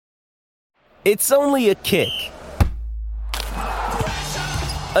It's only a kick,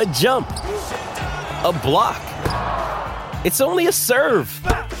 a jump, a block. It's only a serve.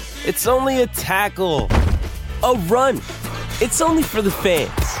 It's only a tackle, a run. It's only for the fans.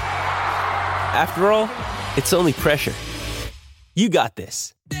 After all, it's only pressure. You got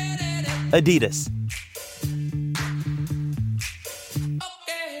this. Adidas.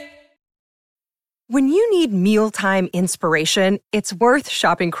 When you need mealtime inspiration, it's worth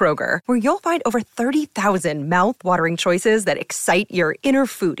shopping Kroger, where you'll find over 30,000 mouth-watering choices that excite your inner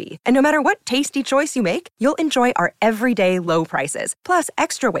foodie. And no matter what tasty choice you make, you'll enjoy our everyday low prices, plus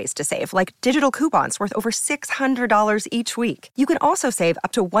extra ways to save, like digital coupons worth over $600 each week. You can also save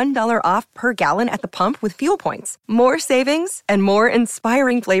up to $1 off per gallon at the pump with fuel points. More savings and more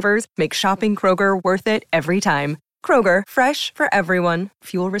inspiring flavors make shopping Kroger worth it every time. Kroger, fresh for everyone.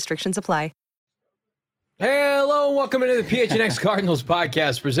 Fuel restrictions apply. Hello, and welcome into the PHNX Cardinals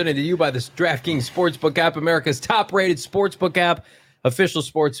podcast, presented to you by the DraftKings Sportsbook app, America's top-rated sportsbook app, official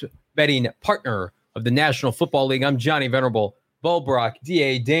sports betting partner of the National Football League. I'm Johnny Venerable, Bo Brock,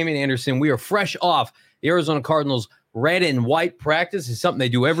 DA, Damian Anderson. We are fresh off the Arizona Cardinals red and white practice. It's something they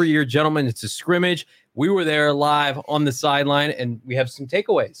do every year, gentlemen. It's a scrimmage. We were there live on the sideline, and we have some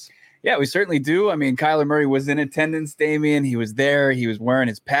takeaways. Yeah, we certainly do. I mean, Kyler Murray was in attendance, Damian. He was there. He was wearing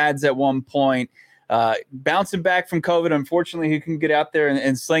his pads at one point. Bouncing back from COVID, unfortunately, he couldn't get out there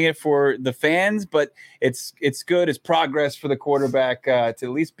and sling it for the fans, but it's good. It's progress for the quarterback to at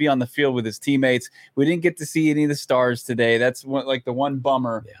least be on the field with his teammates. We didn't get to see any of the stars today. That's the one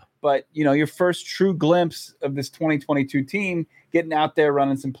bummer. Yeah. But, your first true glimpse of this 2022 team getting out there,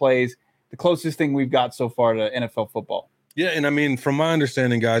 running some plays, the closest thing we've got so far to NFL football. Yeah, and I mean, from my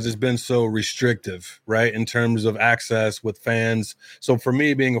understanding, guys, it's been so restrictive, right, in terms of access with fans. So for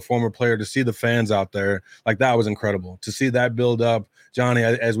me, being a former player, to see the fans out there, that was incredible. To see that build up, Johnny,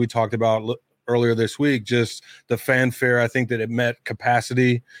 as we talked about earlier this week, just the fanfare, I think that it met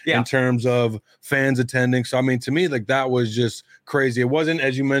capacity in terms of fans attending. So, I mean, to me, that was just crazy. It wasn't,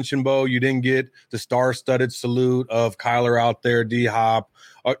 as you mentioned, Bo, you didn't get the star-studded salute of Kyler out there, D-Hop,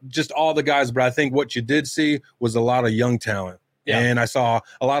 just all the guys. But I think what you did see was a lot of young talent. Yeah. And I saw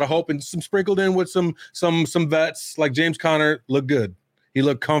a lot of hope and some sprinkled in with some vets like James Conner looked good. He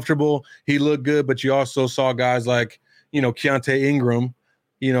looked comfortable. He looked good. But you also saw guys like, Keontae Ingram,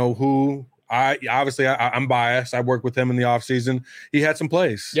 who I'm biased. I worked with him in the offseason. He had some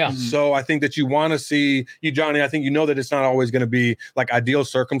plays. Yeah. So I think that you want to see you, Johnny. I think that it's not always going to be ideal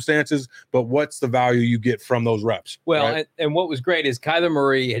circumstances, but what's the value you get from those reps? Well, right? and what was great is Kyler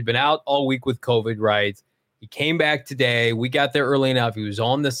Murray had been out all week with COVID, right? He came back today. We got there early enough. He was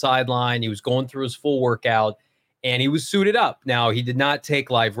on the sideline. He was going through his full workout, and he was suited up. Now, he did not take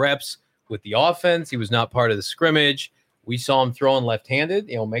live reps with the offense. He was not part of the scrimmage. We saw him throwing left-handed.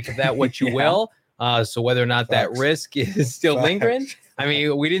 Make of that what you will. So whether or not that risk is still lingering, I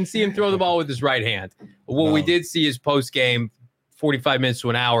mean, we didn't see him throw the ball with his right hand. What we did see is post-game, 45 minutes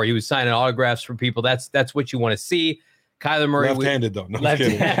to an hour, he was signing autographs for people. That's what you want to see. Kyler Murray. Left-handed, though. No, I'm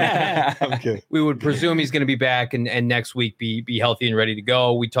kidding. I'm kidding. We would presume he's going to be back and next week be healthy and ready to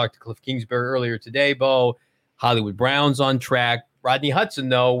go. We talked to Cliff Kingsbury earlier today, Bo. Hollywood Brown's on track. Rodney Hudson,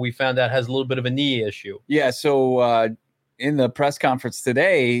 though, we found out has a little bit of a knee issue. Yeah, so in the press conference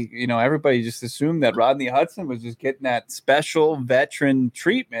today, everybody just assumed that Rodney Hudson was just getting that special veteran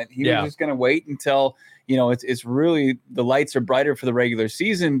treatment. He was just going to wait until, it's really the lights are brighter for the regular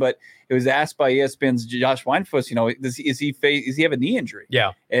season. But it was asked by ESPN's Josh Weinfuss, does he have a knee injury?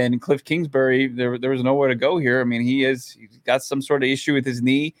 Yeah. And Cliff Kingsbury, there was nowhere to go here. I mean, he's got some sort of issue with his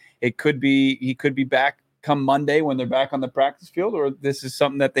knee. He could be back come Monday when they're back on the practice field, or this is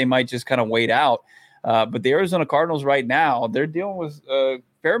something that they might just kind of wait out. But the Arizona Cardinals right now, they're dealing with a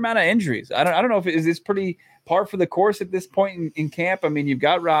fair amount of injuries. I don't know if is this pretty par for the course at this point in camp. I mean, you've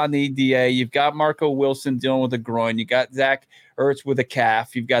got Rodney, DA, you've got Marco Wilson dealing with a groin, you got Zach Ertz with a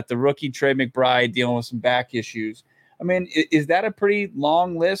calf, you've got the rookie Trey McBride dealing with some back issues. I mean, is that a pretty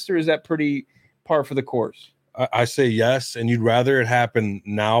long list, or is that pretty par for the course? I say yes, and you'd rather it happen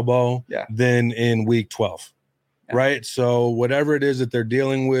now, Bo, than in week 12. Right. So whatever it is that they're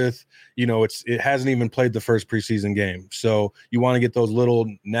dealing with, it hasn't even played the first preseason game. So you want to get those little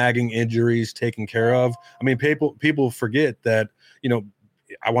nagging injuries taken care of. I mean, people forget that, I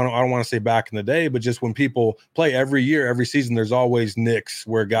don't want to say back in the day, but just when people play every year, every season, there's always nicks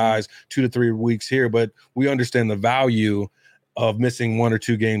where guys 2 to 3 weeks here, but we understand the value of missing 1 or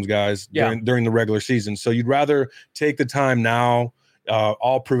 2 games, guys, during the regular season. So you'd rather take the time now,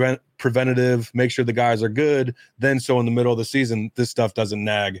 all preventative, make sure the guys are good. Then, so in the middle of the season, this stuff doesn't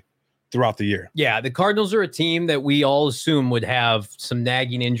nag throughout the year. Yeah, the Cardinals are a team that we all assume would have some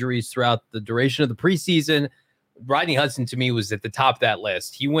nagging injuries throughout the duration of the preseason. Rodney Hudson, to me, was at the top of that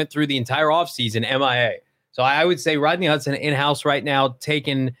list. He went through the entire offseason MIA. So I would say Rodney Hudson in-house right now,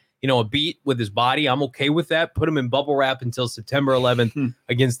 taking a beat with his body. I'm okay with that. Put him in bubble wrap until September 11th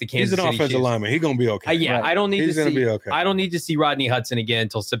against the Kansas City Chiefs. He's an offensive lineman. He's going to be okay. Yeah, I don't need He's to see. Be okay. I don't need to see Rodney Hudson again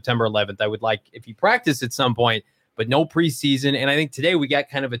until September 11th. I would like if he practiced at some point, but no preseason. And I think today we got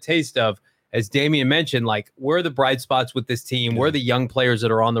kind of a taste of, as Damian mentioned, like where are the bright spots with this team? Where are the young players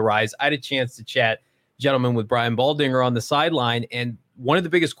that are on the rise? I had a chance to chat, gentlemen, with Brian Baldinger on the sideline, and one of the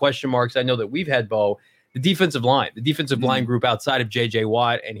biggest question marks I know that we've had, Bo, the defensive line group outside of J.J.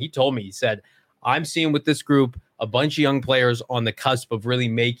 Watt. And he told me, he said, I'm seeing with this group a bunch of young players on the cusp of really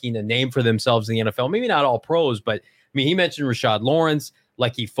making a name for themselves in the NFL. Maybe not all pros, but I mean, he mentioned Rashad Lawrence,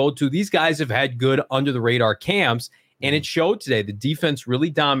 Lecky Fotu. These guys have had good under-the-radar camps, and it showed today. The defense really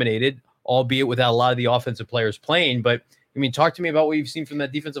dominated, albeit without a lot of the offensive players playing. But, I mean, talk to me about what you've seen from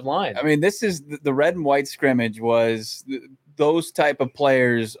that defensive line. I mean, this is the red and white scrimmage was those type of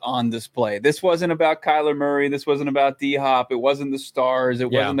players on display. This wasn't about Kyler Murray. This wasn't about D-Hop. It wasn't the stars. It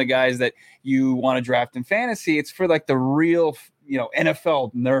wasn't the guys that you want to draft in fantasy. It's for like the real,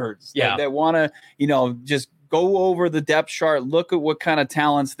 NFL nerds that want to, just go over the depth chart, look at what kind of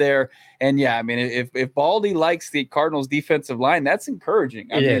talent's there. And I mean, if Baldy likes the Cardinals defensive line, that's encouraging.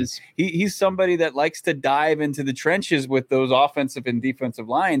 I mean, he's somebody that likes to dive into the trenches with those offensive and defensive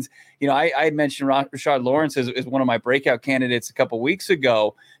lines. I mentioned Rashad Lawrence as one of my breakout candidates a couple weeks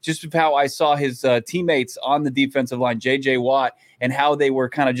ago, just with how I saw his teammates on the defensive line, J.J. Watt, and how they were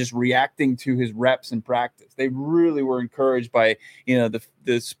kind of just reacting to his reps in practice. They really were encouraged by,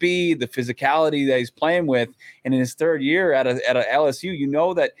 the speed, the physicality that he's playing with. And in his third year at a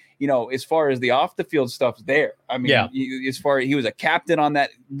LSU, that, as far as the off the field stuff's there. I mean, as far as he was a captain on that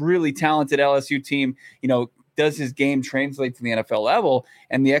really talented LSU team, does his game translate to the NFL level?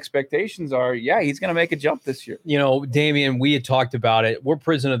 And the expectations are, he's going to make a jump this year. Damian, we had talked about it. We're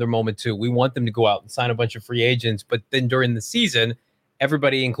prisoner of their moment too. We want them to go out and sign a bunch of free agents, but then during the season,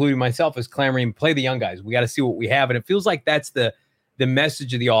 everybody, including myself, is clamoring, play the young guys. We got to see what we have. And it feels like that's the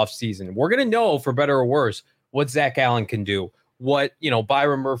message of the offseason. We're going to know, for better or worse, what Zach Allen can do, what,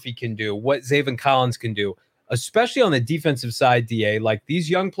 Byron Murphy can do, what Zaven Collins can do, especially on the defensive side, DA. Like these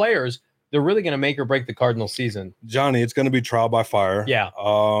young players, they're really going to make or break the Cardinals season. Johnny, it's going to be trial by fire. Yeah.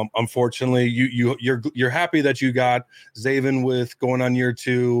 Unfortunately, you're happy that you got Zaven with going on year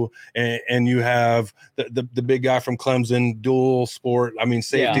 2, and you have the big guy from Clemson, dual sport. I mean,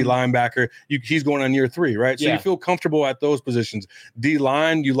 safety, linebacker. He's going on year 3, right? So you feel comfortable at those positions. D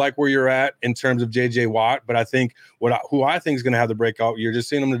line, you like where you're at in terms of J.J. Watt, but I think who I think is going to have the breakout year, just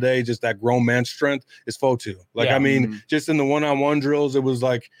seeing him today, just that grown man strength is Fotu. I mean, just in the one-on-one drills, it was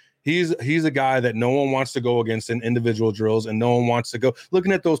like. He's a guy that no one wants to go against in individual drills, and no one wants to go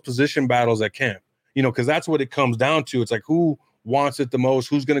looking at those position battles at camp, because that's what it comes down to. It's like who wants it the most,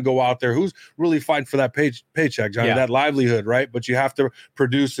 who's going to go out there, who's really fighting for that paycheck, Johnny, that livelihood, right? But you have to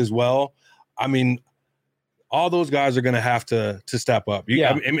produce as well. I mean, all those guys are going to have to step up.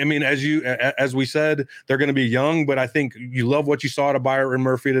 I mean, as we said, they're going to be young, but I think you love what you saw out of Byron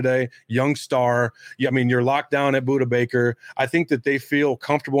Murphy today, young star. I mean, you're locked down at Budda Baker. I think that they feel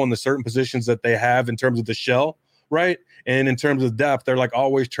comfortable in the certain positions that they have in terms of the shell, right? And in terms of depth, they're like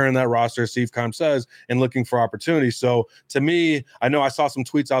always turning that roster, as Steve Keim says, and looking for opportunities. So to me, I know I saw some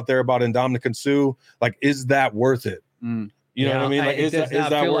tweets out there about Ndamukong Suh. Like, is that worth it? You know what I mean? Like, it does not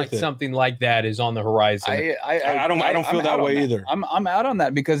feel like something like that is on the horizon. I don't feel that way either. I'm out on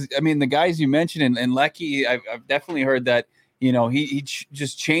that because I mean the guys you mentioned and Lecky, I've definitely heard that he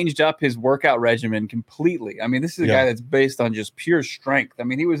just changed up his workout regimen completely. I mean this is a guy that's based on just pure strength. I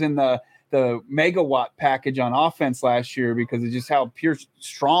mean he was in the megawatt package on offense last year because of just how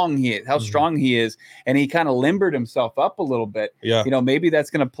strong he is, and he kind of limbered himself up a little bit. Yeah, maybe that's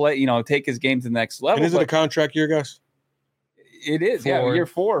going to take his game to the next level. And is it a contract year, guys? It is, year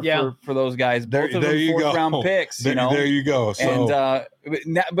 4 for those guys. Both of them 4th round picks. There you go. So,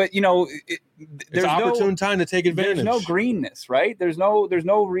 but there's opportune time to take advantage. There's no greenness, right? There's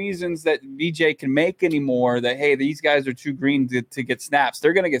no reasons that BJ can make anymore that hey, these guys are too green to get snaps.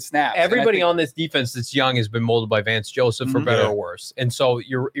 They're going to get snaps. Everybody on this defense that's young has been molded by Vance Joseph for better or worse, and so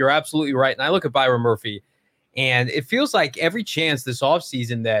you're absolutely right. And I look at Byron Murphy, and it feels like every chance this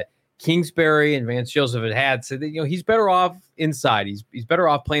offseason that Kingsbury and Vance Joseph had said that he's better off inside. He's better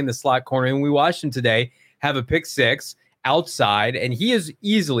off playing the slot corner. And we watched him today have a pick 6 outside, and he is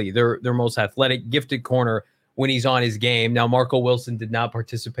easily their most athletic, gifted corner when he's on his game. Now, Marco Wilson did not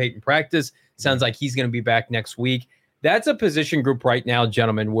participate in practice. Sounds like he's going to be back next week. that's a position group right now,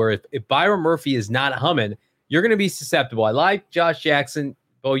 gentlemen, where if Byron Murphy is not humming, you're going to be susceptible. I like Josh Jackson.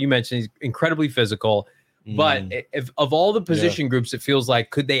 Bo, you mentioned he's incredibly physical. But if of all the position groups, it feels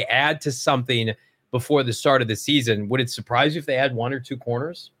like, could they add to something before the start of the season? Would it surprise you if they had 1 or 2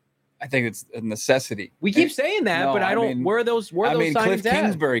 corners? I think it's a necessity. We keep saying that, but I don't. Where are those signings Cliff at?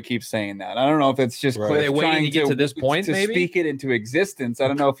 Kingsbury keeps saying that. I don't know if it's just Cliff Are they waiting trying to get to this point, to maybe speak it into existence. I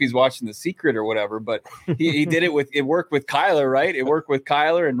don't know if he's watching The Secret or whatever, but he did it with. It worked with Kyler, right? It worked with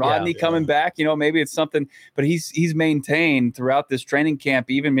Kyler and Rodney coming back. You know, maybe it's something. But he's maintained throughout this training camp,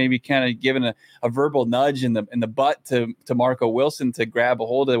 even maybe kind of given a verbal nudge in the butt to Marco Wilson to grab a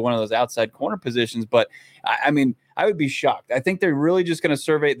hold of one of those outside corner positions. But I mean, I would be shocked. I think they're really just going to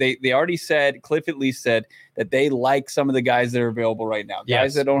survey. They already said, Cliff at least said, that they like some of the guys that are available right now,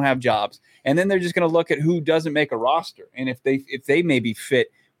 guys that don't have jobs. And then they're just going to look at who doesn't make a roster. And if they maybe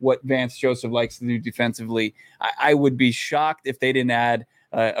fit what Vance Joseph likes to do defensively, I would be shocked if they didn't add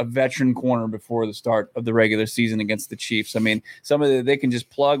a veteran corner before the start of the regular season against the Chiefs. I mean, they can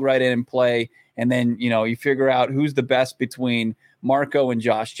just plug right in and play. And then, you figure out who's the best between Marco and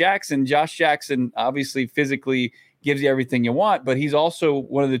Josh Jackson. Josh Jackson obviously physically gives you everything you want, but he's also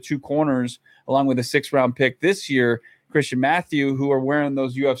one of the 2 corners, along with a 6th-round pick this year, Christian Matthew, who are wearing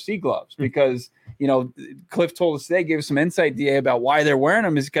those UFC gloves because, Cliff told us today, gave us some insight, DA, about why they're wearing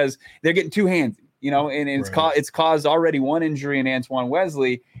them is because they're getting too handsy, and it's caused already 1 injury in Antoine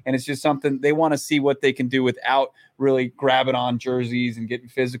Wesley, and it's just something they want to see what they can do without really grabbing on jerseys and getting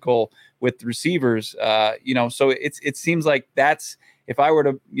physical with the receivers. So it seems like that's, if I were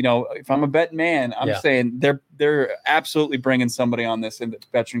to, if I'm a betting man, I'm saying they're absolutely bringing somebody on this in the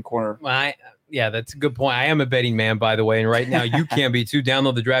veteran corner. That's a good point. I am a betting man, by the way, and right now you can be too.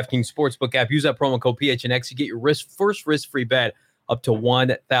 Download the DraftKings Sportsbook app. Use that promo code PHNX. You get your first risk-free bet up to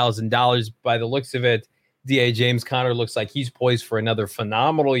 $1,000. By the looks of it, DA James Conner looks like he's poised for another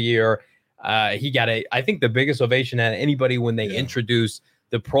phenomenal year. He got I think the biggest ovation out of anybody when they introduced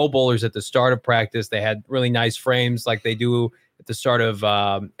the Pro Bowlers at the start of practice. They had really nice frames like they do at the start of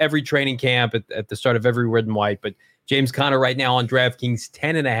every training camp, at the start of every red and white. But James Conner right now on DraftKings,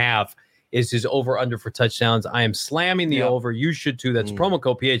 10.5 is his over-under for touchdowns. I am slamming the over. You should too. That's promo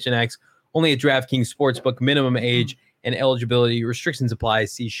code PHNX. Only at DraftKings Sportsbook. Minimum age and eligibility restrictions apply.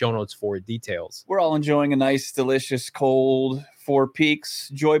 See show notes for details. We're all enjoying a nice, delicious, cold Four Peaks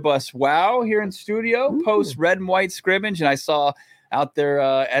Joy Bus Wow here in studio. Post red and white scrimmage, and I saw out there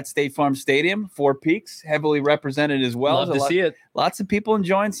at State Farm Stadium, Four Peaks, heavily represented as well. Love to see it. Lots of people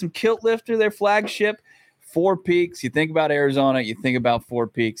enjoying some Kilt Lifter, their flagship. Four Peaks. You think about Arizona, you think about Four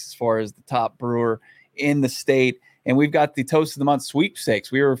Peaks as far as the top brewer in the state. And we've got the Toast of the Month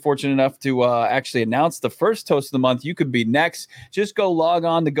sweepstakes. We were fortunate enough to actually announce the first Toast of the Month. You could be next. Just go log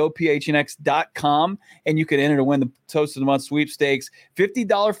on to gophnx.com and you can enter to win the Toast of the Month sweepstakes.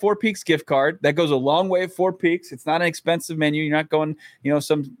 $50 Four Peaks gift card. That goes a long way at Four Peaks. It's not an expensive menu. You're not going,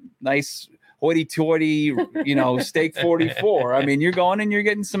 some nice hoity-toity, steak 44. I mean, you're going and you're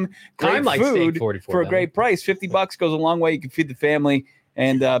getting some great food for a great price. $50 goes a long way. You can feed the family.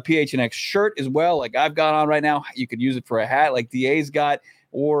 And PHNX shirt as well, like I've got on right now. You could use it for a hat like DA's got,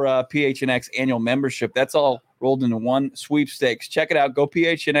 or PHNX annual membership. That's all rolled into one sweepstakes. Check it out. Go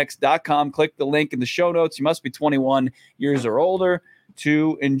phnx.com. Click the link in the show notes. You must be 21 years or older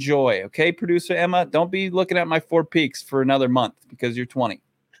to enjoy. Okay, producer Emma, don't be looking at my Four Peaks for another month because you're 20.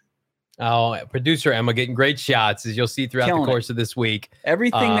 Oh, producer Emma getting great shots, as you'll see throughout the course of this week.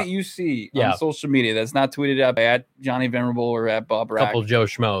 Everything that you see on social media that's not tweeted up at Johnny Venerable or at Bob Rack. Couple Joe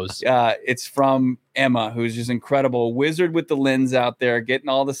Schmoes. It's from Emma, who's just incredible. Wizard with the lens out there, getting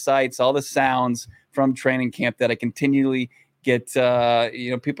all the sights, all the sounds from training camp that I continually get.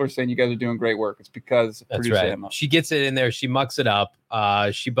 People are saying you guys are doing great work. It's because that's producer right. Emma. She gets it in there. She mucks it up.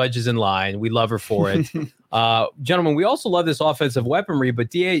 She budges in line. We love her for it. Gentlemen, we also love this offensive weaponry, but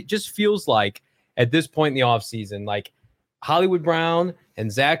DA just feels like at this point in the offseason, like Hollywood Brown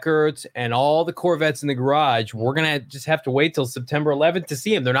and Zach Ertz and all the Corvettes in the garage, we're going to just have to wait till September 11th to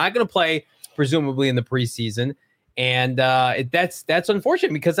see them. They're not going to play, presumably, in the preseason. And that's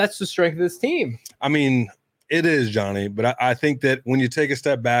unfortunate because that's the strength of this team. I mean, it is, Johnny, but I think that when you take a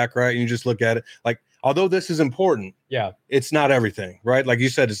step back, right, and you just look at it, like, although this is important, it's not everything, right? Like you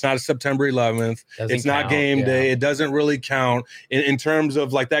said, it's not September 11th. It's not game day. It doesn't really count in terms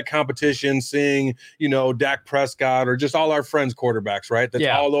of like that competition, seeing, Dak Prescott or just all our friends' quarterbacks, right? That's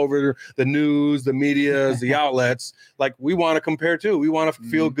all over the news, the medias, the outlets. Like we want to compare too. We want to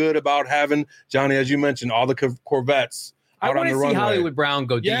feel good about having, Johnny, as you mentioned, all the Corvettes. I want to see Hollywood Brown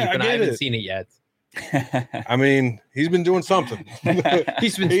go deep, and I haven't seen it yet. I mean, he's been doing something.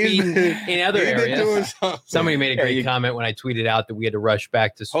 He's been speeding in other areas. Somebody made a great comment when I tweeted out that we had to rush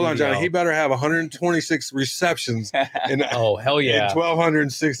back to studio. Hold on, Johnny. He better have 126 receptions in oh, hell yeah.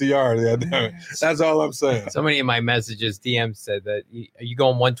 1,260 yards. Yeah, that's all I'm saying. Somebody in my messages, DM said that, are you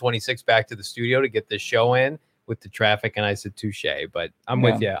going 126 back to the studio to get the show in with the traffic? And I said, touche. But I'm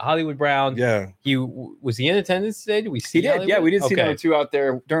with you. Hollywood Brown. Yeah. Was he in attendance today? Did we see He did. Hollywood? Yeah, we did see number 2 out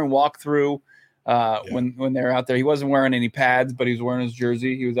there during walkthrough. When they're out there, he wasn't wearing any pads, but he was wearing his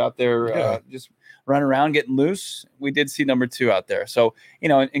jersey. He was out there just running around, getting loose. We did see number 2 out there. So,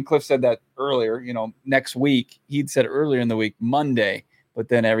 and Cliff said that earlier, next week. He'd said earlier in the week, Monday, but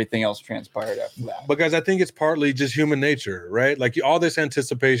then everything else transpired after that. Because I think it's partly just human nature, right? Like all this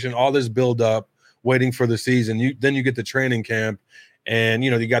anticipation, all this build up, waiting for the season. Then you get the training camp, and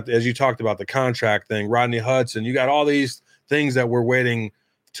you got, as you talked about, the contract thing, Rodney Hudson. You got all these things that we're waiting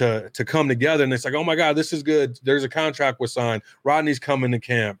to come together, and it's like, oh my God, this is good. There's a contract was signed. Rodney's coming to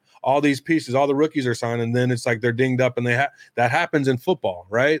camp. All these pieces, all the rookies are signed, and then it's like they're dinged up, and that happens in football,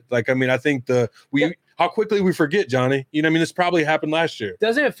 right? Like, I mean, I think how quickly we forget, Johnny. This probably happened last year.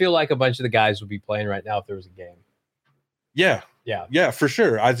 Doesn't it feel like a bunch of the guys would be playing right now if there was a game? Yeah, for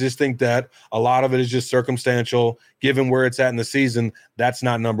sure. I just think that a lot of it is just circumstantial. Given where it's at in the season, that's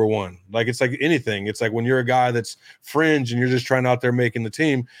not number one. Like, it's like anything. It's like when you're a guy that's fringe and you're just trying out there making the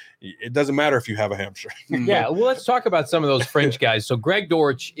team, it doesn't matter if you have a hamstring. Yeah, well, let's talk about some of those fringe guys. So Greg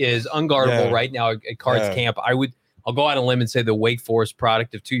Dortch is unguardable right now at Cards camp. I'll go out on a limb and say the Wake Forest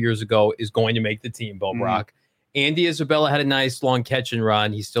product of 2 years ago is going to make the team, Bo Brock. Andy Isabella had a nice long catch and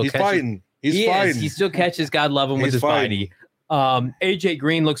run. He's fighting. He still catches. God love him with his body. AJ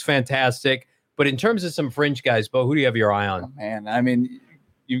Green looks fantastic, but in terms of some fringe guys, Bo, who do you have your eye on? Oh, man, I mean,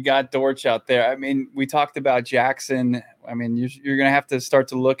 you've got Dortch out there. I mean, we talked about Jackson. I mean, you're going to have to start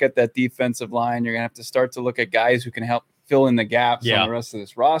to look at that defensive line. You're going to have to start to look at guys who can help fill in the gaps on the rest of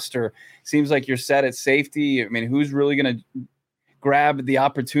this roster. Seems like you're set at safety. I mean, who's really going to grab the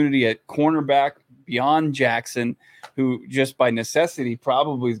opportunity at cornerback beyond Jackson, who just by necessity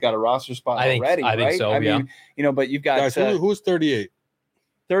probably has got a roster spot already? I think so. I mean, but you've got guys, who's 38?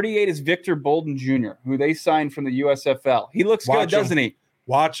 38 is Victor Bolden Jr., who they signed from the USFL. He looks good, doesn't he?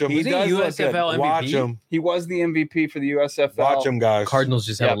 Watch him. He's a USFL MVP. Watch him. He was the MVP for the USFL. Watch him, guys. Cardinals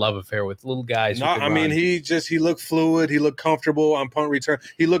just have a love affair with little guys. No, I mean, he looked fluid. He looked comfortable on punt return.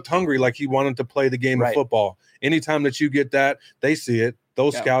 He looked hungry, like he wanted to play the game of football. Anytime that you get that, they see it.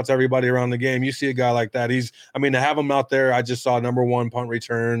 Those scouts, everybody around the game, you see a guy like that. To have him out there, I just saw number 1 punt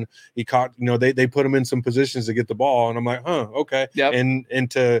return. He caught, they put him in some positions to get the ball. And I'm like, okay. Yep.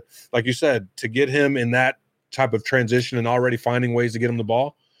 And to, like you said, to get him in that type of transition and already finding ways to get him the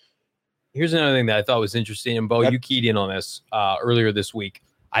ball. Here's another thing that I thought was interesting. And Bo, you keyed in on this earlier this week.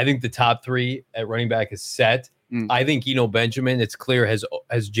 I think the top 3 at running back is set. I think Benjamin, it's clear,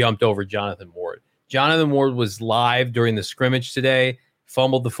 has jumped over Jonathan Ward. Jonathan Ward was live during the scrimmage today.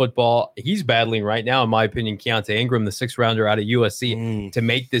 Fumbled the football. He's battling right now, in my opinion, Keontae Ingram, the 6th rounder out of USC, to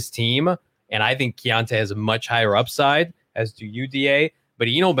make this team. And I think Keontae has a much higher upside, as do UDA. But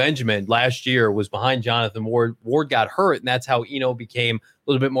Benjamin last year was behind Jonathan Ward. Ward got hurt, and that's how became a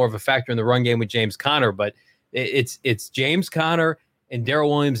little bit more of a factor in the run game with James Conner. But it's James Conner and Darrell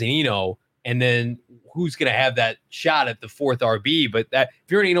Williams and and then who's going to have that shot at the 4th RB? But if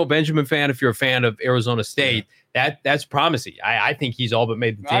you're an Benjamin fan, if you're a fan of Arizona State, that's promising. I think he's all but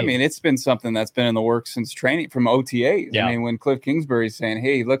made the team. I mean, it's been something that's been in the works since training from OTAs. Yeah. I mean, when Cliff Kingsbury's saying,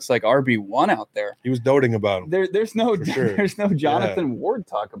 "Hey, he looks like RB1 out there," he was doting about him. There's no Jonathan Ward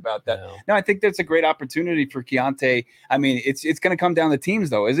talk about that. No, I think that's a great opportunity for Keontae. I mean, it's going to come down to teams,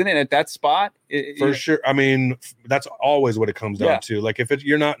 though, isn't it? At that spot, for sure. I mean, that's always what it comes down to. Like, if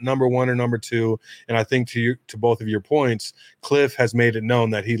you're not number 1 or number 2, and I think to both of your points, Cliff has made it known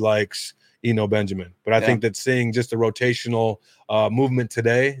that he likes Benjamin. But I think that seeing just the rotational movement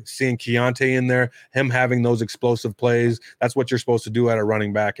today, seeing Keontae in there, him having those explosive plays, that's what you're supposed to do at a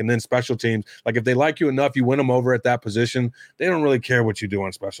running back. And then special teams, like if they like you enough, you win them over at that position, they don't really care what you do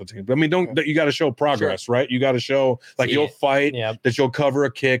on special teams. I mean, you got to show progress, right? You got to show you'll fight, that you'll cover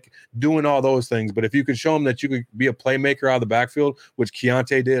a kick, doing all those things. But if you could show them that you could be a playmaker out of the backfield, which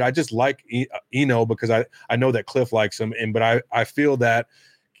Keontae did, I just like because I know that Cliff likes him, but I feel that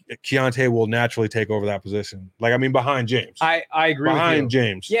Keontae will naturally take over that position. Like, I mean, behind James. I agree behind with you.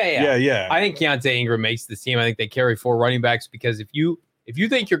 James. Yeah. I think Keontae Ingram makes this team. I think they carry 4 running backs because if you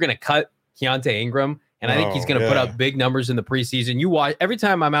think you're going to cut Keontae Ingram, and I think he's going to put up big numbers in the preseason, you watch every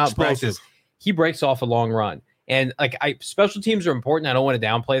time I'm out in practice, he breaks off a long run. And special teams are important. I don't want to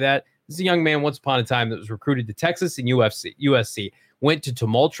downplay that. This is a young man once upon a time that was recruited to Texas and USC. went to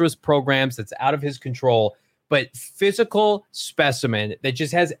tumultuous programs that's out of his control, but physical specimen that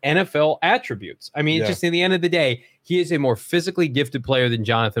just has NFL attributes. I mean, just in the end of the day, he is a more physically gifted player than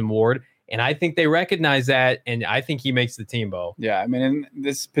Jonathan Ward. And I think they recognize that, and I think he makes the team, Bo. Yeah, I mean, in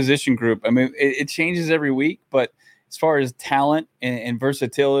this position group, I mean, it changes every week, but as far as talent and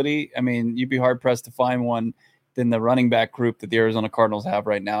versatility, I mean, you'd be hard-pressed to find one than the running back group that the Arizona Cardinals have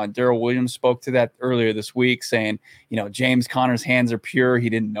right now. And Darrell Williams spoke to that earlier this week, saying, James Conner's hands are pure. He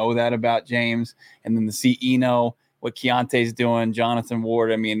didn't know that about James. And then to see Eno, what Keontae's doing, Jonathan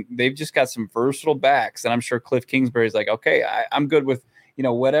Ward, I mean, they've just got some versatile backs. And I'm sure Cliff Kingsbury's like, okay, I'm good with,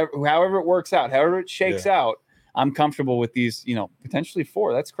 however it works out, however it shakes out, I'm comfortable with these, potentially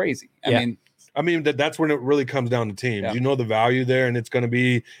 4. That's crazy. I mean, that's when it really comes down to teams. Yeah. You know the value there, and it's going to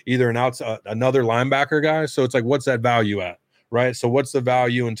be either another linebacker guy. So it's like, what's that value at, right? So what's the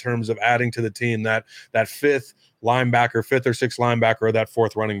value in terms of adding to the team that 5th linebacker, 5th or 6th linebacker, or that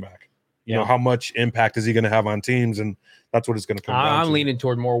 4th running back? You know, how much impact is he going to have on teams? And that's what it's going to come down to. I'm leaning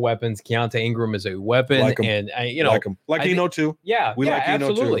toward more weapons. Keontae Ingram is a weapon. Like him. And, like him. Like Eno too. Yeah. We like Eno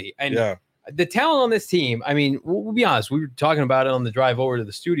absolutely. Too. And the talent on this team, I mean, we'll be honest. We were talking about it on the drive over to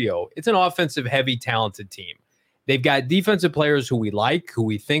the studio. It's an offensive, heavy, talented team. They've got defensive players who we like, who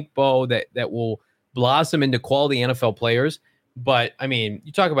we think, Bo, that will blossom into quality NFL players. But, I mean,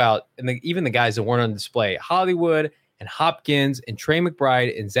 you talk about even the guys that weren't on display, Hollywood and Hopkins and Trey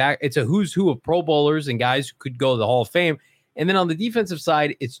McBride and Zach. It's a who's who of Pro Bowlers and guys who could go to the Hall of Fame. And then on the defensive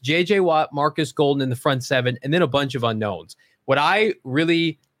side, it's J.J. Watt, Marcus Golden in the front 7, and then a bunch of unknowns. What I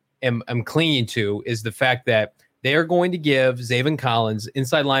really am clinging to is the fact that they are going to give Zaven Collins,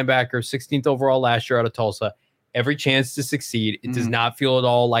 inside linebacker, 16th overall last year out of Tulsa, every chance to succeed. It does not feel at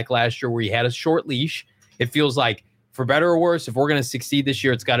all like last year where he had a short leash. It feels like, for better or worse, if we're going to succeed this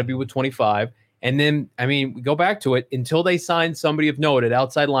year, it's got to be with 25. And then, I mean, we go back to it until they sign somebody of note at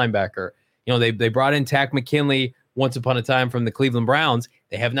outside linebacker. They brought in Tack McKinley once upon a time from the Cleveland Browns.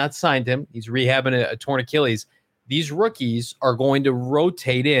 They have not signed him. He's rehabbing a torn Achilles. These rookies are going to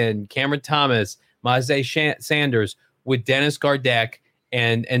rotate in Cameron Thomas, Mazay Sanders with Dennis Gardeck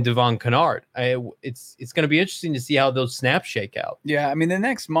and Devon Kennard. It's going to be interesting to see how those snaps shake out. Yeah, I mean, the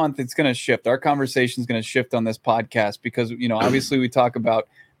next month it's going to shift. Our conversation is going to shift on this podcast because, obviously we talk about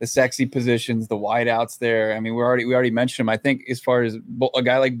the sexy positions, the wideouts there. I mean, we already mentioned them. I think as far as a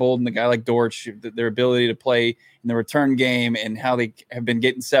guy like Bolden, a guy like Dortch, their ability to play in the return game and how they have been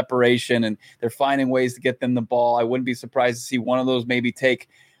getting separation and they're finding ways to get them the ball. I wouldn't be surprised to see one of those maybe take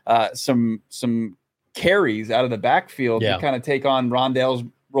some carries out of the backfield to kind of take on Rondell's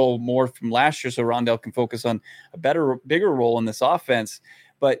role more from last year, so Rondell can focus on a bigger role in this offense.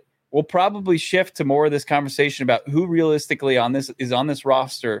 But we'll probably shift to more of this conversation about who realistically on this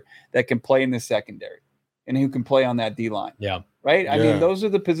roster that can play in the secondary and who can play on that D-line. Yeah. Right? I mean, those are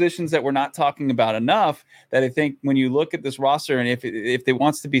the positions that we're not talking about enough that I think when you look at this roster and if it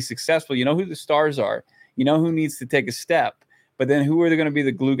wants to be successful, you know who the stars are, you know who needs to take a step, but then who are they going to be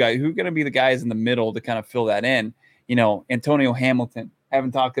the glue guy? Who are going to be the guys in the middle to kind of fill that in? Antonio Hamilton,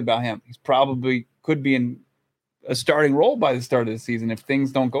 haven't talked about him. He's probably could be in a starting role by the start of the season if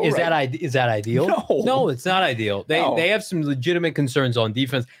things don't go right. Is that ideal? No, it's not ideal. They have some legitimate concerns on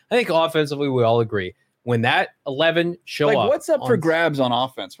defense. I think offensively we all agree. When that 11 show up. What's up for grabs on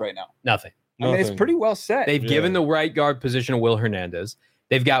offense right now? Nothing. I mean, it's pretty well set. They've given the right guard position to Will Hernandez.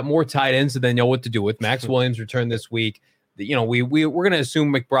 They've got more tight ends that they know what to do with. Max Williams returned this week. We're going to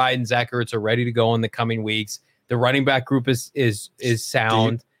assume McBride and Zach Ertz are ready to go in the coming weeks. The running back group is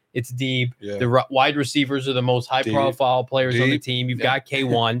sound. Deep. It's deep. Yeah. The wide receivers are the most high-profile players on the team. You've got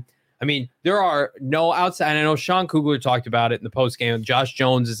K1. I mean, there are no outside. I know Sean Kugler talked about it in the postgame. Josh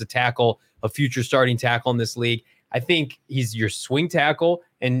Jones is a tackle, a future starting tackle in this league. I think he's your swing tackle,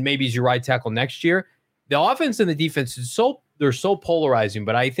 and maybe he's your right tackle next year. The offense and the defense they're so polarizing.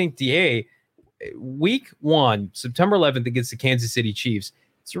 But I think DA week 1, September 11th against the Kansas City Chiefs.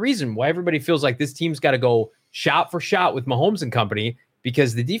 It's the reason why everybody feels like this team's got to go shot for shot with Mahomes and company.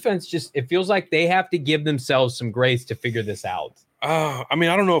 Because the defense it feels like they have to give themselves some grace to figure this out. I mean,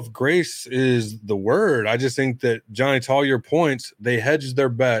 I don't know if grace is the word. I just think that, Johnny, to all your points, they hedged their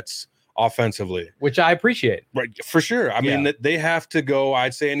bets offensively. Which I appreciate. Right, for sure. I mean, they have to go,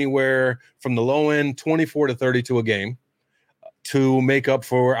 I'd say, anywhere from the low end, 24 to 32 a game to make up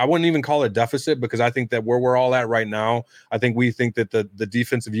for, I wouldn't even call it deficit because I think that where we're all at right now, I think we think that the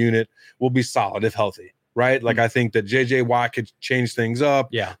defensive unit will be solid if healthy. Right. Like I think that JJ Watt could change things up.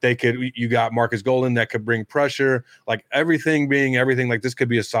 Yeah. You got Marcus Golden that could bring pressure, like everything, like this could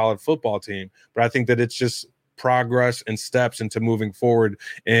be a solid football team. But I think that it's just progress and steps into moving forward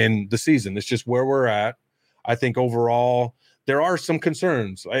in the season. It's just where we're at. I think overall there are some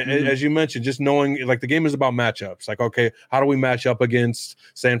concerns, as you mentioned, just knowing like the game is about matchups. Like, okay, how do we match up against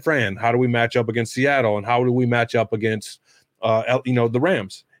San Fran? How do we match up against Seattle? And how do we match up against, the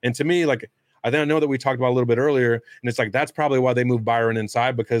Rams? And to me, like, I know that we talked about a little bit earlier, and it's like that's probably why they moved Byron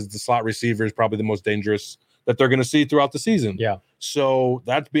inside, because the slot receiver is probably the most dangerous that they're going to see throughout the season. Yeah. So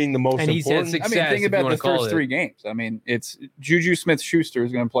that's being the most important. He's had success, I mean, think about the first 3 it. games. I mean, it's Juju Smith-Schuster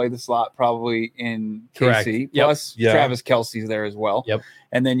is going to play the slot probably in Correct. KC. Yep. Plus Travis Kelce's there as well. Yep.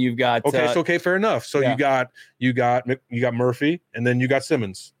 And then you've got okay, fair enough. So you got Murphy, and then you got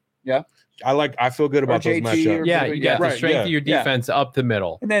Simmons. Yeah. I feel good about those matchups. Yeah, you got the strength of your defense up the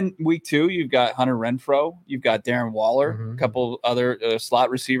middle. And then week 2, you've got Hunter Renfrow, you've got Darren Waller, a couple other slot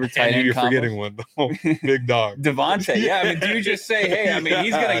receiver tight end. You're forgetting one, big dog, Devontae. Yeah, I mean, do you just say, hey, I mean,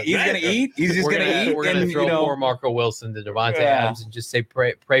 he's gonna eat. He's just gonna eat. We're gonna throw more Marco Wilson to Devontae Adams and just say,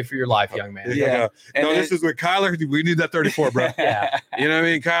 pray for your life, young man. Yeah. This is with Kyler. We need that 34, bro. Yeah. You know what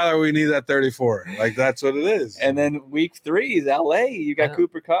I mean, Kyler? We need that 34. Like that's what it is. And then week 3 is LA. You got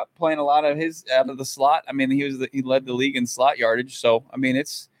Cooper Kupp playing a lot of his out of the slot. I mean, he led the league in slot yardage. So, I mean,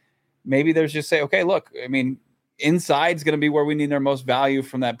 it's maybe there's just say, okay, look, I mean, inside's going to be where we need our most value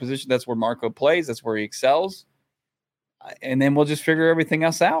from that position. That's where Marco plays. That's where he excels. And then we'll just figure everything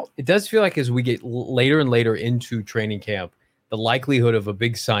else out. It does feel like as we get later and later into training camp, the likelihood of a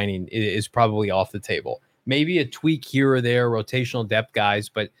big signing is probably off the table. Maybe a tweak here or there, rotational depth guys.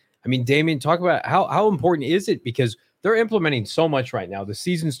 But I mean, Damien, talk about how important is it? Because they're implementing so much right now. The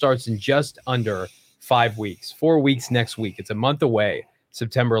season starts in just under 5 weeks, 4 weeks next week. It's a month away,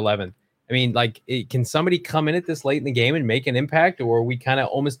 September 11th. I mean, like, can somebody come in at this late in the game and make an impact, or are we kind of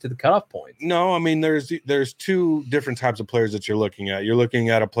almost to the cutoff point? No, I mean, there's 2 different types of players that you're looking at. You're looking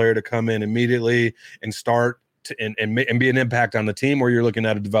at a player to come in immediately and start and be an impact on the team, or you're looking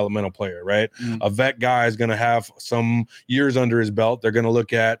at a developmental player, right? A vet guy is going to have some years under his belt. They're going to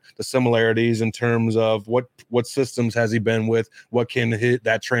look at the similarities in terms of what systems has he been with, what can hit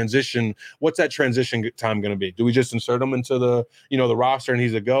that transition, what's that transition time going to be? Do we just insert him into the roster and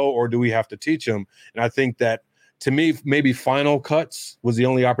he's a go, or do we have to teach him? And I think that, to me, maybe final cuts was the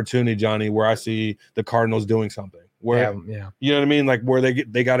only opportunity, Johnny, where I see the Cardinals doing something. Where you know what I mean, like where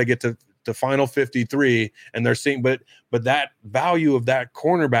they got to get to the final 53, and they're seeing, but that value of that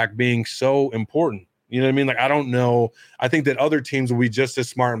cornerback being so important. You know what I mean? Like, I don't know. I think that other teams will be just as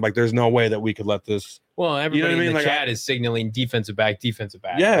smart. And like, there's no way that we could let this. Well, everybody in the chat is signaling defensive back.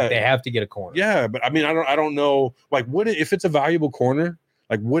 Yeah, like they have to get a corner. Yeah, but I mean, I don't know. Like, if it's a valuable corner,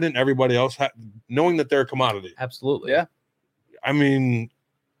 like, wouldn't everybody else knowing that they're a commodity? Absolutely. Yeah. I mean,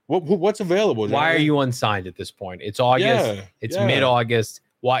 what's available? Why are you unsigned at this point? It's August. It's mid-August.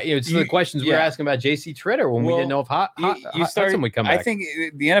 Why? It's the questions we were asking about J.C. Tritter when we didn't know if Hudson would come back. I think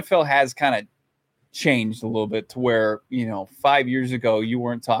the NFL has kind of changed a little bit to where, 5 years ago, you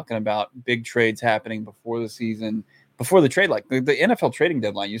weren't talking about big trades happening before the season, before the trade. Like the NFL trading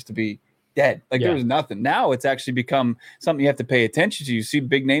deadline used to be dead. Like there was nothing. Now it's actually become something you have to pay attention to. You see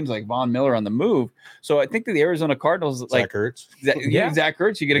big names like Von Miller on the move. So I think that the Arizona Cardinals, Zach Ertz. Zach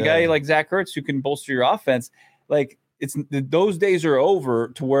Ertz. You get a guy like Zach Ertz who can bolster your offense. Like, those days are over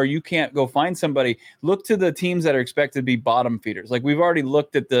to where you can't go find somebody. Look to the teams that are expected to be bottom feeders. Like we've already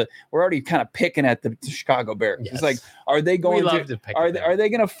looked at we're already kind of picking at the Chicago Bears. Yes. It's like, are they going are they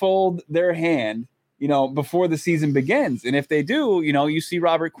going to fold their hand, before the season begins? And if they do, you see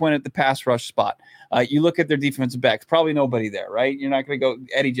Robert Quinn at the pass rush spot. You look at their defensive backs, probably nobody there, right? You're not going to go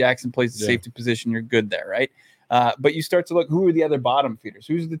Eddie Jackson plays the safety position. You're good there, right? But you start to look, who are the other bottom feeders?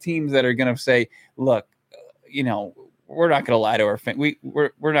 Who's the teams that are going to say, look, we're not going to lie to our fans.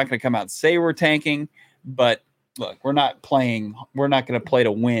 We're not going to come out and say we're tanking, but look, we're not going to play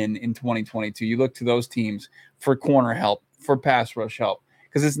to win in 2022. You look to those teams for corner help, for pass rush help,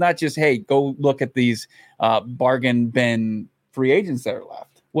 because it's not just, hey, go look at these bargain bin free agents that are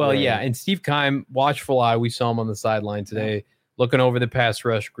left. Well, yeah, and Steve Keim, watchful eye. We saw him on the sideline today, looking over the pass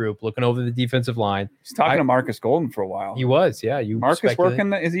rush group, looking over the defensive line. He's talking to Marcus Golden for a while. He was, yeah. Marcus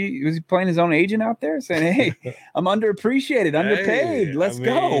working? Was he playing his own agent out there, saying, "Hey, I'm underappreciated, underpaid. Let's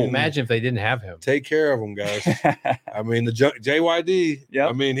go." Imagine if they didn't have him. Take care of him, guys. I mean, the JYD. Yeah.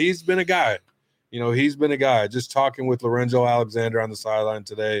 I mean, he's been a guy. He's been a guy. Just talking with Lorenzo Alexander on the sideline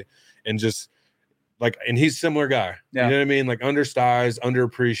today, and just like, and he's a similar guy. Yeah. You know what I mean? Like undersized,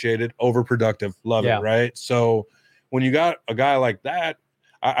 underappreciated, overproductive. Love it, right? So when you got a guy like that,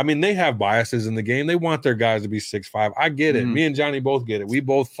 I mean, they have biases in the game. They want their guys to be 6'5". I get it. Me and Johnny both get it. We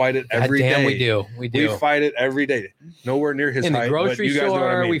both fight it every day. We do. We fight it every day. Nowhere near his height. In the grocery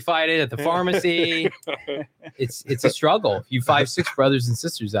store, we fight it at the pharmacy. It's a struggle. You 5'6" brothers and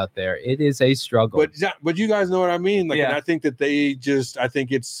sisters out there. It is a struggle. But you guys know what I mean. Like, and I think that I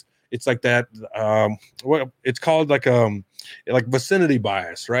think it's like that. What it's called, like vicinity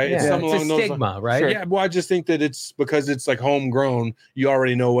bias, right? Yeah. It's a stigma, right? Sure. Yeah. Well, I just think that it's because it's like homegrown. You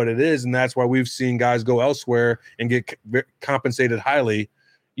already know what it is, and that's why we've seen guys go elsewhere and get compensated highly,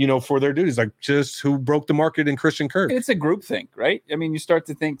 for their duties. Like just who broke the market in Christian Kirk. It's a group think, right? I mean, you start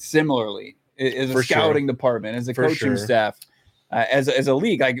to think similarly as a scouting department, as a coaching staff, as a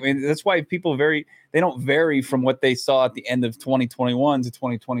league. I mean, that's why people they don't vary from what they saw at the end of 2021 to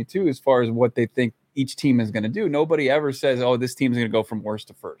 2022 as far as what they think each team is going to do. Nobody ever says, oh, this team's going to go from worst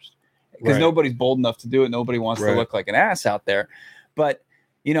to first, because nobody's bold enough to do it. Nobody wants to look like an ass out there. But,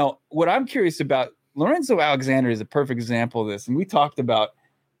 what I'm curious about, Lorenzo Alexander is a perfect example of this. And we talked about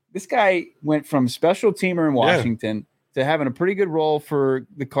this guy went from special teamer in Washington to having a pretty good role for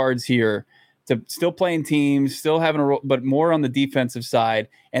the Cards here, to still playing teams, still having a role, but more on the defensive side,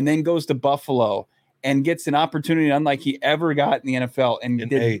 and then goes to Buffalo and gets an opportunity unlike he ever got in the NFL and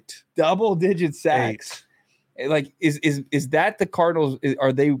did double-digit sacks. Like, is that the Cardinals?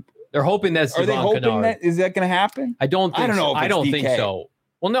 They're hoping that's Are they hoping Kennard. that is that going to happen? I don't think so. I don't think so.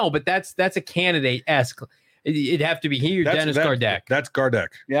 Well, no, but that's a candidate-esque. It'd have to be he or Dennis Gardeck. That's Gardeck.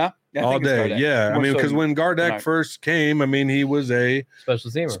 Yeah. All day. Yeah. I mean, because when Gardeck first came, I mean, he was a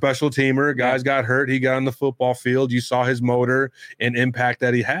special teamer. Guys got hurt. He got on the football field. You saw his motor and impact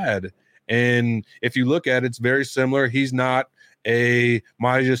that he had. And if you look at it, it's very similar. He's not a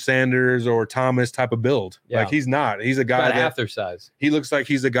Myjah Sanders or Thomas type of build. Yeah. Like, he's not. He's a guy about half their size. He looks like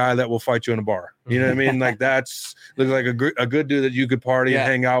he's a guy that will fight you in a bar. You know what I mean? Like, looks like a good dude that you could party and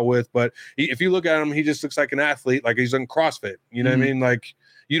hang out with. But if you look at him, he just looks like an athlete, like he's on CrossFit. You know what I mean? Like,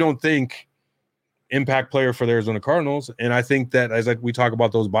 you don't think impact player for the Arizona Cardinals. And I think that as we talk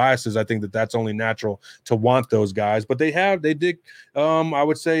about those biases, I think that that's only natural to want those guys. But they did, I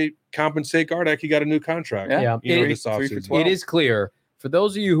would say, compensate Gardeck. He got a new contract. Yeah. This offseason. It is clear for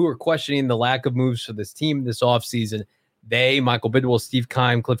those of you who are questioning the lack of moves for this team this offseason, Michael Bidwell, Steve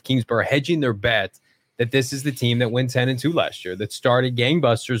Keim, Cliff Kingsbury, hedging their bet that this is the team that went 10-2 last year, that started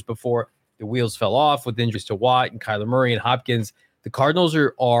gangbusters before the wheels fell off with injuries to Watt and Kyler Murray and Hopkins. The Cardinals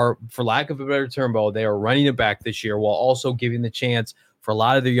are, for lack of a better term, Bo, they are running it back this year while also giving the chance for a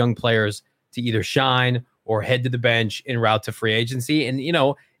lot of their young players to either shine or head to the bench en route to free agency. And,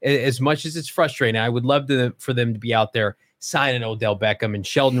 as much as it's frustrating, I would love for them to be out there signing Odell Beckham and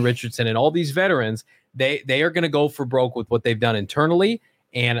Sheldon Richardson and all these veterans. They are going to go for broke with what they've done internally.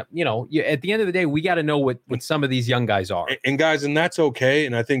 And, at the end of the day, we got to know what some of these young guys are. And guys, and that's okay.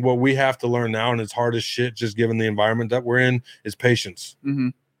 And I think what we have to learn now, and it's hard as shit, just given the environment that we're in, is patience. Mm-hmm.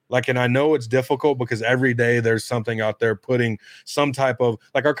 Like, and I know it's difficult because every day there's something out there putting some type of,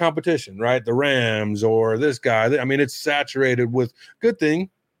 like our competition, right? The Rams or this guy. I mean, it's saturated with good thing,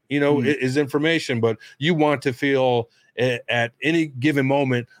 is information, but you want to feel at any given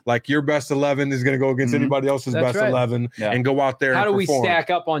moment like your best 11 is going to go against anybody else's best 11 and go out there. How do perform. We stack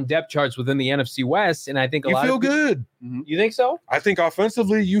up on depth charts within the NFC West? And I think you feel good. You think so? I think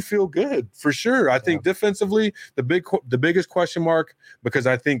offensively you feel good for sure. I think defensively the biggest question mark, because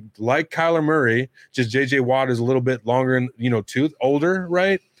I think like Kyler Murray, just JJ Watt is a little bit longer and older,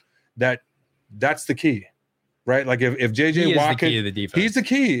 right? That's the key. Right, like if JJ Watt, he's the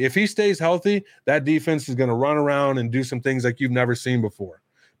key. If he stays healthy, that defense is going to run around and do some things like you've never seen before.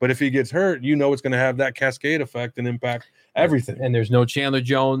 But if he gets hurt, it's going to have that cascade effect and impact everything. And there's no Chandler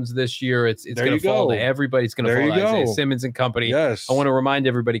Jones this year. It's going to fall to everybody. It's going to fall to Isaiah Simmons and company. Yes. I want to remind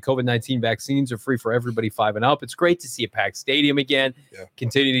everybody, COVID-19 vaccines are free for everybody 5 and up. It's great to see a packed stadium again. Yeah.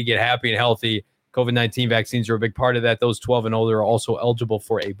 Continue to get happy and healthy. COVID-19 vaccines are a big part of that. Those 12 and older are also eligible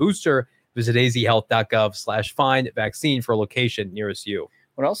for a booster. Visit azhealth.gov/find vaccine for a location nearest you.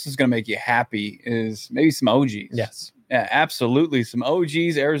 What else is going to make you happy is maybe some OGs. Yes. Yeah, absolutely. Some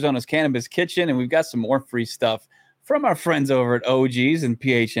OGs, Arizona's Cannabis Kitchen, and we've got some more free stuff from our friends over at OGs and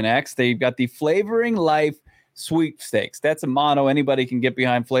PHNX. They've got the Flavoring Life sweepstakes. That's a motto. Anybody can get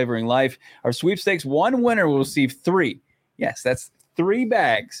behind Flavoring Life. Our sweepstakes, one winner will receive 3. Yes, that's 3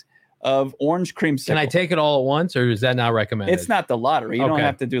 bags of orange creamsicle. Can I take it all at once, or is that not recommended? It's not the lottery. You don't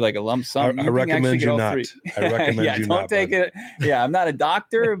have to do like a lump sum. I recommend you not. I recommend you not. Don't take it. Yeah, I'm not a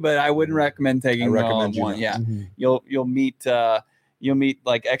doctor, but I wouldn't recommend taking all at one. Yeah, you'll meet you'll meet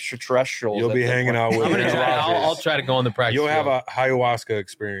like extraterrestrials. You'll be hanging out with. I'm gonna try. I'll try to go on the practice. You'll have field. a ayahuasca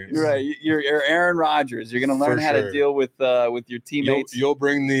experience. You're right. You're Aaron Rodgers. You're gonna learn how to deal with your teammates. You'll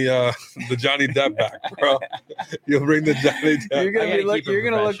bring the Johnny Depp back, bro. You'll bring the Johnny Depp. You're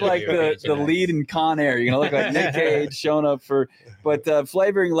gonna look like the lead in Con Air. You're gonna look like Nick Cage showing up for. But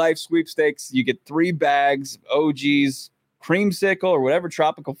Flavoring Life sweepstakes, you get 3 bags, OG's creamsicle or whatever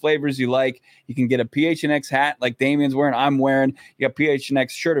tropical flavors you like. You can get a PHNX hat like Damien's wearing, I'm wearing. You got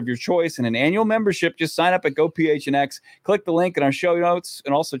PHNX shirt of your choice and an annual membership. Just sign up at GoPHNX. Click the link in our show notes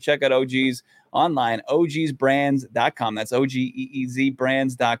and also check out OG's online, ogsbrands.com. That's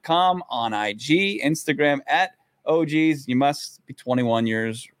OGEEZbrands.com on IG, Instagram at OGs. You must be 21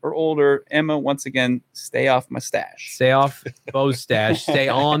 years or older. Emma, once again, stay off my stash. Stay off Bo's stash. Stay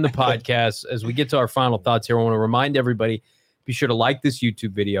on the podcast. As we get to our final thoughts here, I want to remind everybody, be sure to like this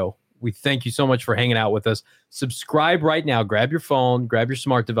YouTube video. We thank you so much for hanging out with us. Subscribe right now. Grab your phone. Grab your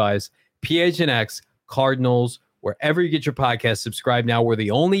smart device. PHNX, Cardinals, wherever you get your podcast, subscribe now. We're the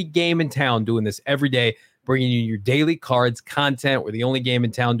only game in town doing this every day, bringing you your daily cards content. We're the only game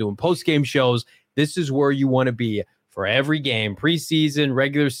in town doing post-game shows. This is where you want to be for every game, preseason,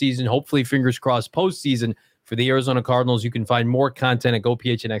 regular season, hopefully, fingers crossed, postseason for the Arizona Cardinals. You can find more content at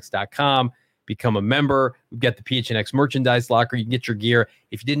gophnx.com. Become a member. We've got the PHNX merchandise locker. You can get your gear.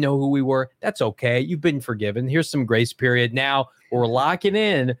 If you didn't know who we were, that's okay. You've been forgiven. Here's some grace period. Now we're locking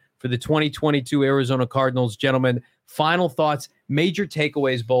in for the 2022 Arizona Cardinals. Gentlemen, final thoughts, major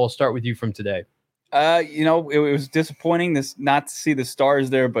takeaways. Bo, I'll start with you from today. It was disappointing not to see the stars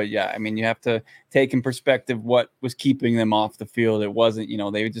there, but yeah, I mean, you have to take in perspective what was keeping them off the field. It wasn't,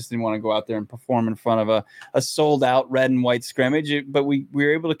 they just didn't want to go out there and perform in front of a sold out red and white scrimmage. But we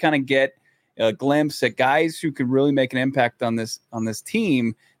were able to kind of get a glimpse at guys who could really make an impact on this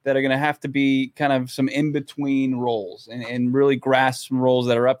team that are going to have to be kind of some in-between roles and really grasp some roles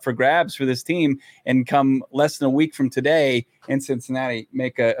that are up for grabs for this team and come less than a week from today in Cincinnati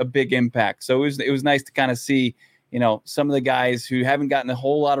make a big impact. So it was nice to kind of see, some of the guys who haven't gotten a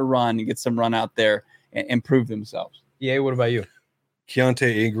whole lot of run and get some run out there and prove themselves. Yeah, what about you?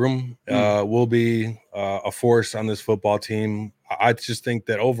 Keontae Ingram will be a force on this football team. I just think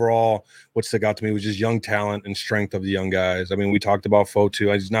that overall what stuck out to me was just young talent and strength of the young guys. I mean, we talked about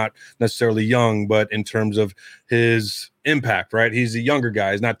Fotu. He's not necessarily young, but in terms of his impact, right? He's a younger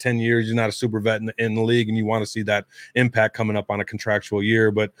guy. He's not 10 years. He's not a super vet in the league, and you want to see that impact coming up on a contractual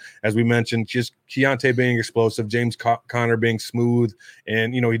year. But as we mentioned, just Keontae being explosive, James Conner being smooth,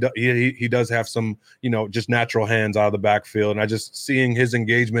 and, he does have some, just natural hands out of the backfield. And I just seeing his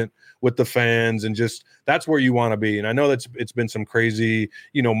engagement with the fans and just that's where you want to be. And I know that it's been some crazy,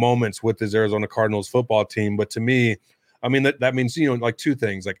 moments with this Arizona Cardinals football team. But to me, I mean, that means, like 2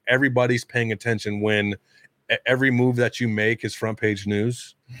 things, like everybody's paying attention when every move that you make is front page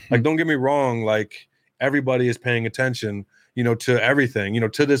news. Like, don't get me wrong. Like everybody is paying attention, to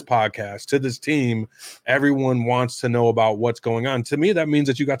everything, to this podcast, to this team. Everyone wants to know about what's going on. To me, that means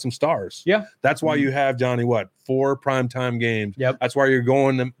that you got some stars. Yeah. That's why you have, Johnny, 4 primetime games. Yep. That's why you're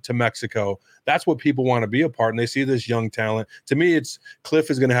going to Mexico. That's what people want to be a part. And they see this young talent. To me, Cliff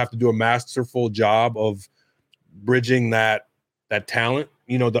is going to have to do a masterful job of bridging that talent,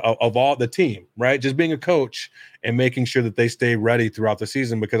 of all the team, right? Just being a coach and making sure that they stay ready throughout the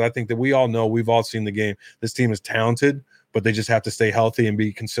season, because I think that we all know, we've all seen the game. This team is talented, but they just have to stay healthy and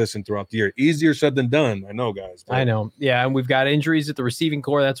be consistent throughout the year. Easier said than done. I know, guys. I know. Yeah, and we've got injuries at the receiving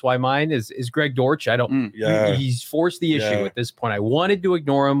core. That's why mine is Greg Dortch. I don't. He's forced the issue at this point. I wanted to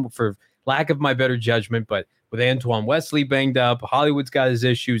ignore him for lack of my better judgment, but with Antoine Wesley banged up, Hollywood's got his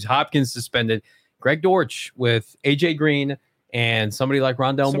issues, Hopkins suspended. Greg Dortch with AJ Green and somebody like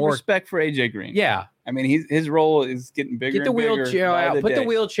Rondell Moore. Respect for AJ Green. Yeah. I mean, his role is getting bigger. Get the wheelchair out. Put the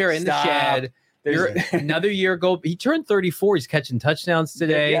wheelchair in the shed. Another year ago. He turned 34. He's catching touchdowns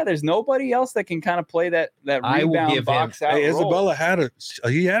today. Yeah, there's nobody else that can kind of play that rebound box out. Hey, Isabella had a catch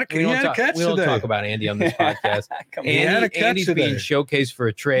we today. We don't talk about Andy on this podcast. Andy's today. being showcased for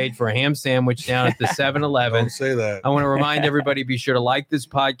a trade for a ham sandwich down at the 7-Eleven. Don't say that. I want to remind everybody, be sure to like this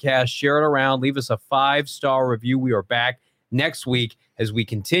podcast, share it around, leave us a 5-star review. We are back next week as we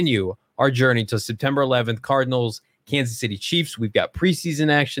continue our journey to September 11th, Cardinals, Kansas City Chiefs. We've got preseason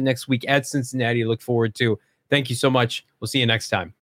action next week at Cincinnati to look forward to. Thank you so much. We'll see you next time.